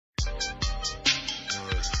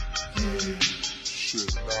Shit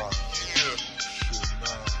nah. Yeah. Shit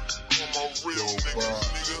nah. All my real niggas,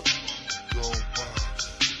 nigga. Go box.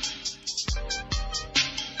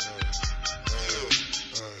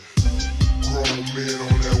 Grown men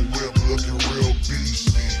on that whip looking real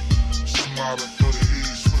beastly. Smiling through the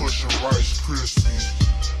east, pushing Rice Krispies.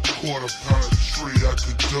 Quarter pound of tree, I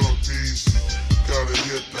could dump easy. Gotta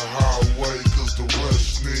hit the highway cause the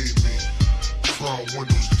West need me. Front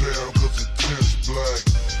windows down cause the tent's black.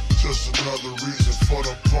 Just another reason for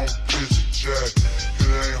the pump pitch a jack. It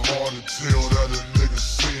ain't hard to tell that a nigga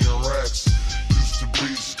seeing racks. Used to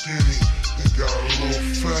be skinny, then got a little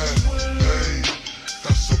fat. Hey,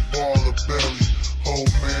 that's a ball of belly.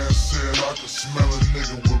 Old man said I could smell a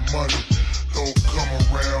nigga with money. Don't come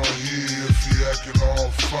around here if he acting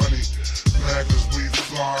all funny. Man, cause we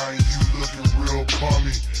flying, you looking real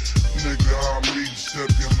bummy. Nigga, I'm eating, step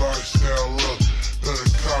your lifestyle up. Better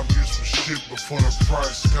cop you some shit before the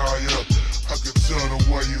price sky up. I can tell the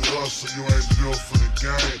way you hustle, you ain't built for the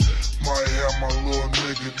game. Might have my little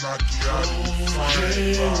nigga knock you out of the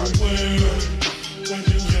frame. Why'd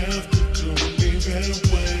you have to do me that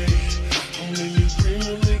way? How many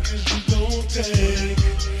real niggas you gon' take?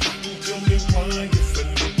 Tell me why you feel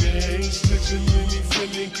nigga ain't snitching and he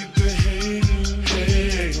finna get the hating.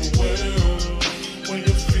 Hey, well, when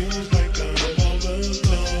it feels like I'm all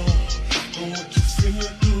alone, and what you finna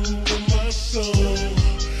do with my soul?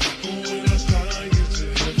 And when I die, is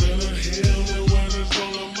it heaven or hell? And where does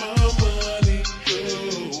all of my money go?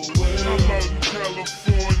 Well, I'm out in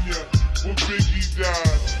California where Biggie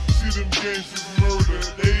died. See them gangsters murdered,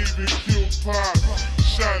 they even killed Pop.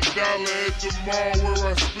 Shot dollar at the mall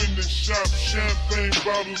where I spend the shop. Champagne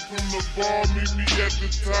bottles from the bar, meet me at the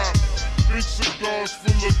top. Big cigars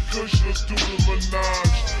full of kush, let's do the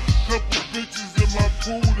menage. Couple bitches in my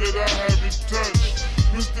pool that I haven't touched.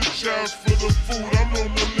 Mr. Childs for the food, I'm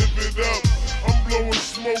on to live it up. I'm blowing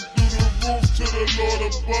smoke through the roof to the Lord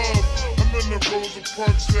above. I'm in the Rosa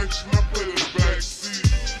Parks section, I play the back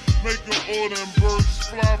seat. Make an order and birds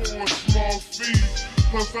fly for a small fee.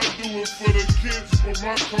 Plus I do it for the kids, for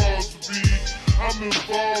my cars be. I'm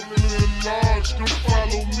involved in it large, come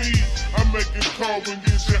follow me. I make a call and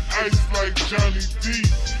get your ice like Johnny D.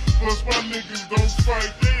 Plus my niggas don't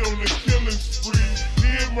fight, they on the killing spree.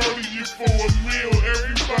 He'll murder you for a meal,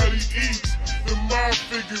 everybody eats. The my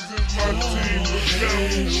figures is my team, the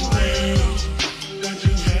family tree. why'd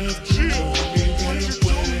you have to do me that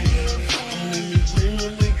way? How many real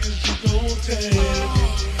niggas you gon' take?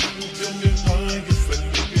 Tell me why you feel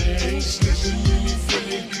nigga ain't snitching and he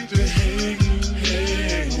finna get the hating.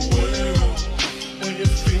 Hey, well, when it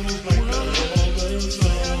feels like I'm all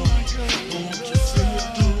alone, and what you finna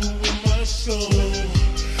do with my soul?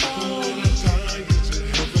 And when I die, is it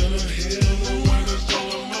heaven or hell? And where does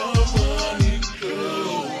all of my money go?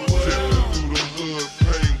 Dipping through the hood,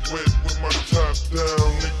 paint wet with my top down.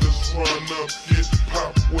 Niggas run up, get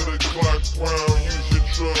popped with a Glock round. Use your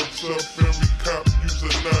drugs up, every cop use a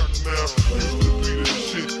knock now. Used to be the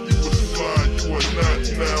shit, you was fly, you are not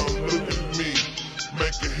now. Look at me,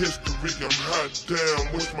 making history, I'm hot down.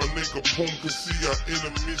 Wish my nigga Boom could see our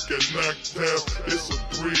enemies get knocked down. It's a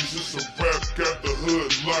breeze, it's a rap, got the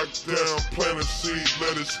hood locked down. Plant a seed,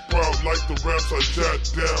 let it sprout like the raps I jot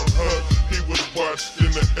down, huh? He was watched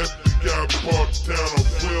in the FBI bought down. A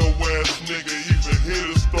real ass nigga, even here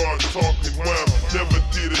to start talking wow. Never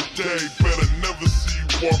did a day, better never see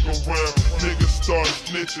you walk around. Niggas start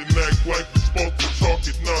snitching, act like you supposed to talk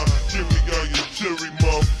it. Nah, give me all your jury,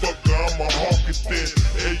 motherfucker, I'ma hawk it then.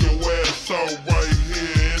 Hey, your ass out right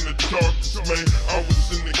here in the darkness, man. I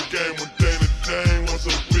was in the game when Dana Dane was a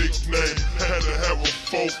big name. Had to have a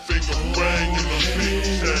 4-finger ring and a big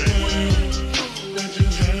chain. Why'd you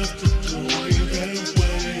have to do me that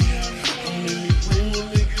way? How many real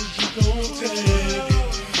niggas you gon' take?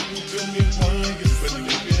 Tell me why you feel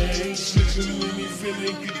nigga ain't snitching and he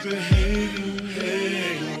finna get the